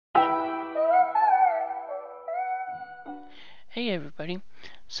Hey everybody,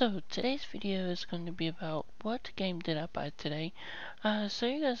 so today's video is going to be about what game did I buy today. So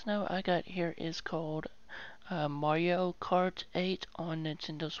you guys know I got here is called Mario Kart 8 on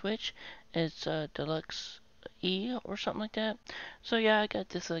Nintendo Switch. It's Deluxe E or something like that. So yeah, I got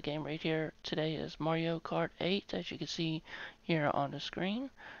this game right here today is Mario Kart 8 as you can see here on the screen.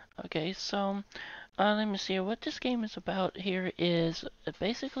 Okay, so let me see. What this game is about here is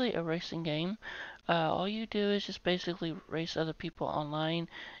basically a racing game. All you do is just basically race other people online,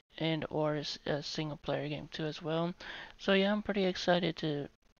 and or it's a single player game too as well. So yeah, I'm pretty excited to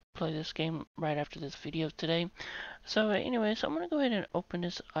play this game right after this video today. So anyways, I'm gonna go ahead and open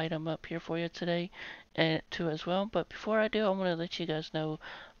this item up here for you today, and too as well. But before I do, I want to let you guys know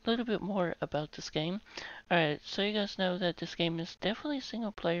a little bit more about this game. Alright, so you guys know that this game is definitely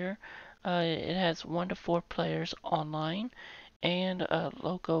single player. It has 1 to 4 players online, and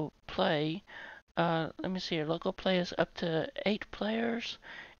local play. Let me see here. Local play is up to 8 players,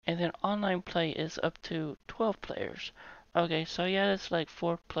 and then online play is up to 12 players. Okay, so yeah, that's like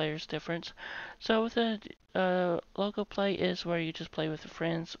 4 players difference. So with the local play is where you just play with your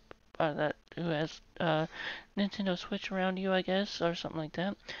friends that who has Nintendo Switch around you, I guess, or something like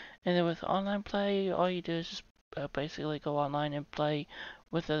that. And then with online play, all you do is just basically go online and play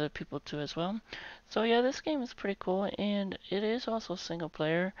with other people too as well. So yeah, this game is pretty cool, and it is also single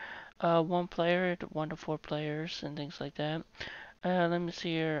player. 1 player to 1 to 4 players and things like that. Let me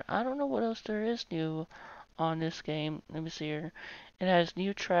see here. I don't know what else there is new on this game. Let me see here. It has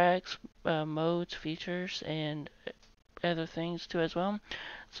new tracks, modes, features, and other things too as well.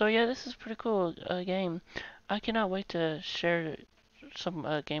 So yeah, this is pretty cool game. I cannot wait to share some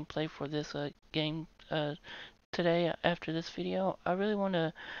gameplay for this game today after this video. I really want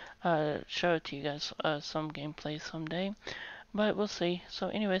to show it to you guys some gameplay someday. But we'll see. So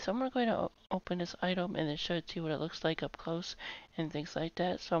anyways, I'm going to open this item and then show it to you what it looks like up close and things like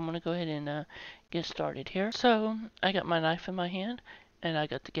that. So I'm going to go ahead and get started here. So I got my knife in my hand and I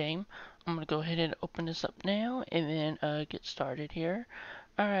got the game. I'm going to go ahead and open this up now and then get started here.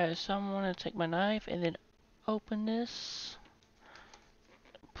 Alright, so I'm going to take my knife and then open this.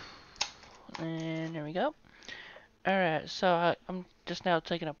 And there we go. Alright, so I'm just now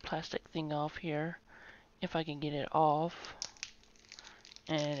taking a plastic thing off here. If I can get it off.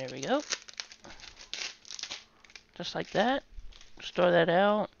 And there we go. Just like that. Just throw that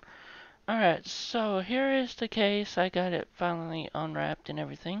out. Alright, so here is the case. I got it finally unwrapped and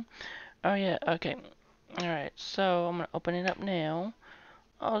everything. Oh yeah, okay. Alright, so I'm gonna open it up now.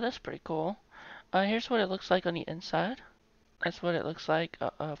 Oh, that's pretty cool. Here's what it looks like on the inside. That's what it looks like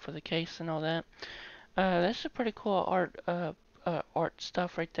for the case and all that. That's a pretty cool art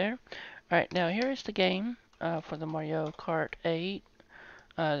stuff right there. Alright, now here is the game for the Mario Kart 8.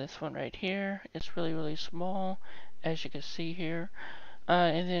 This one right here. It's really, really small, as you can see here.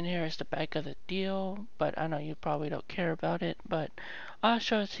 And then here is the back of the deal, but I know you probably don't care about it, but I'll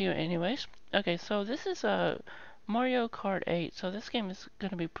show it to you anyways. Okay, so this is Mario Kart 8, so this game is going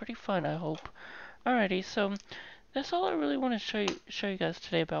to be pretty fun, I hope. Alrighty, so that's all I really want to show you guys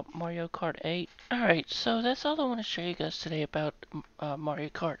today about Mario Kart 8. Alright, so that's all I want to show you guys today about Mario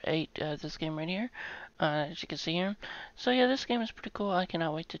Kart 8, this game right here, as you can see here. So yeah, this game is pretty cool. I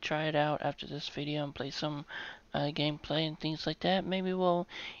cannot wait to try it out after this video and play some gameplay and things like that. Maybe we'll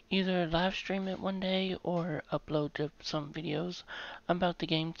either live stream it one day or upload some videos about the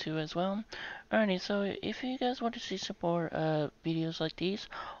game too as well. Alrighty, so if you guys want to see some more videos like these,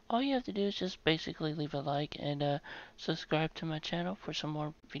 all you have to do is just basically leave a like and subscribe to my channel for some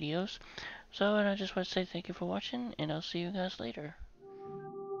more videos. So, and I just want to say thank you for watching, and I'll see you guys later.